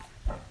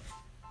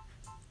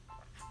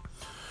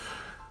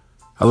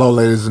Hello,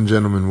 ladies and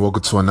gentlemen.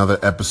 Welcome to another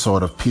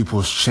episode of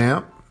People's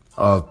Champ.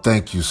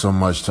 Thank you so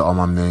much to all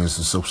my millions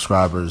of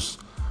subscribers,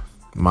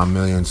 my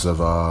millions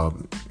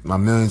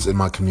in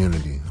my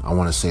community. I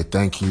want to say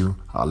thank you.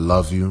 I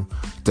love you.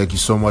 Thank you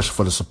so much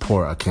for the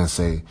support. I can't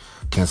say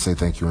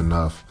thank you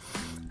enough.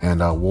 And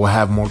we'll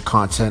have more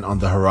content on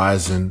the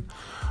horizon,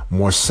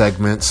 more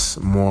segments,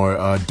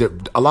 a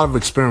lot of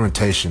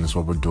experimentation is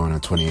what we're doing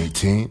in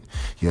 2018.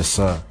 Yes,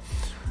 sir.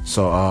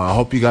 So I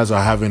hope you guys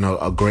are having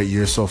a great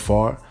year so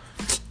far.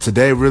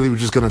 Today, really, we're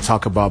just going to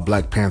talk about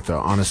Black Panther.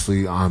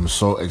 Honestly, I'm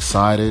so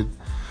excited.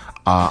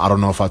 I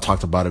don't know if I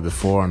talked about it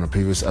before on a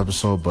previous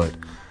episode, but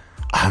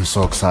I'm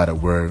so excited.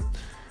 We're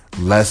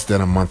less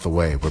than a month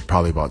away. We're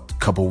probably about a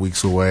couple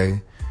weeks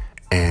away,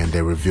 and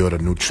they revealed a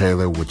new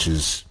trailer, which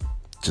is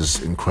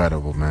just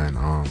incredible,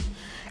 man.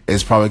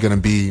 It's probably going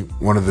to be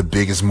one of the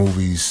biggest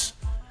movies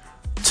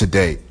to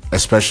date,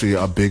 especially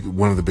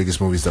one of the biggest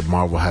movies that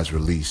Marvel has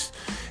released.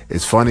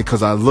 It's funny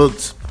because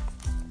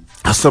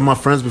I saw my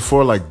friends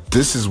before, like,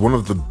 this is one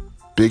of the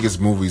biggest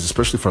movies,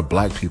 especially for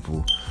black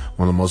people,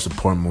 one of the most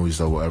important movies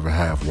that we'll ever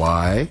have.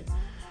 Why?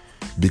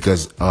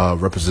 Because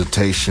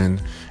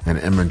representation and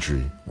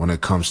imagery when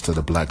it comes to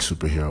the black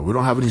superhero. We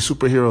don't have any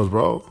superheroes,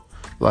 bro.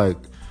 Like,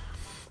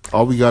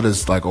 all we got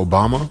is, like,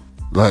 Obama.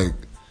 Like,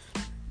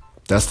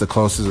 that's the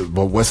closest.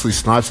 But Wesley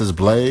Snipes as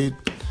Blade.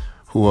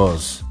 Who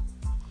else?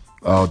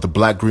 The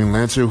Black Green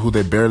Lantern, who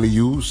they barely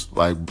use.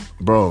 Like,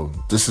 bro,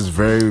 this is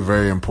very,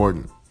 very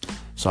important.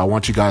 So I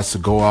want you guys to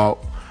go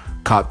out,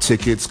 cop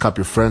tickets, cop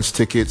your friends'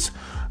 tickets,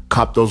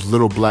 cop those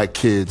little black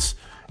kids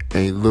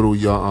and little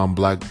young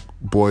black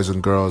boys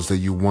and girls that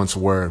you once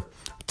were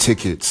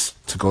tickets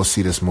to go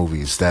see this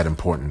movie. It's that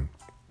important.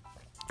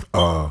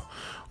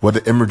 What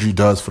the imagery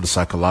does for the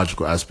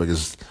psychological aspect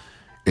is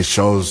it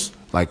shows,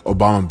 like,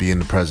 Obama being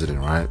the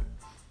president, right?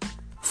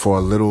 For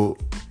a little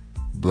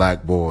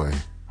black boy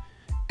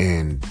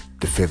in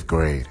the 5th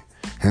grade,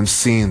 him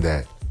seeing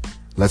that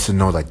lets him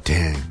know, like,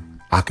 dang,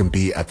 I can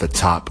be at the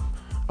top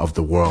of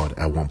the world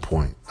at one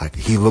point. Like,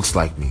 he looks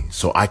like me,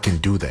 so I can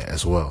do that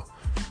as well.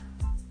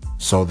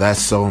 So that's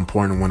so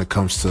important when it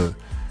comes to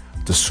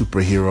the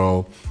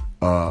superhero,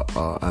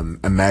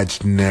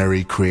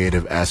 imaginary,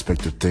 creative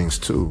aspect of things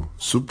too.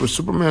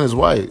 Superman is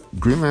white.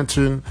 Green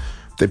Lantern,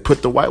 they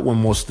put the white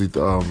one mostly.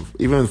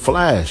 Even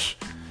Flash,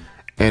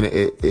 and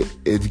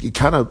it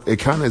kind of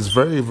is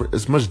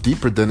it's much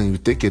deeper than you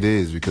think it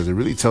is, because it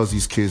really tells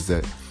these kids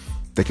that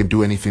they can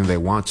do anything they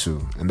want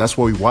to. And that's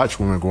what we watch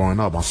when we're growing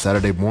up. On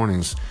Saturday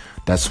mornings,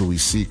 that's who we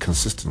see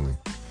consistently.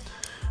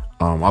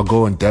 I'll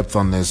go in depth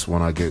on this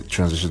when I get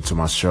transitioned to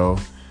my show.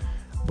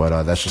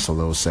 But that's just a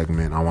little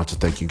segment. I want to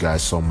thank you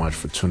guys so much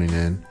for tuning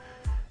in.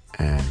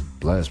 And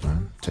bless,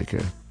 man. Take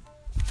care.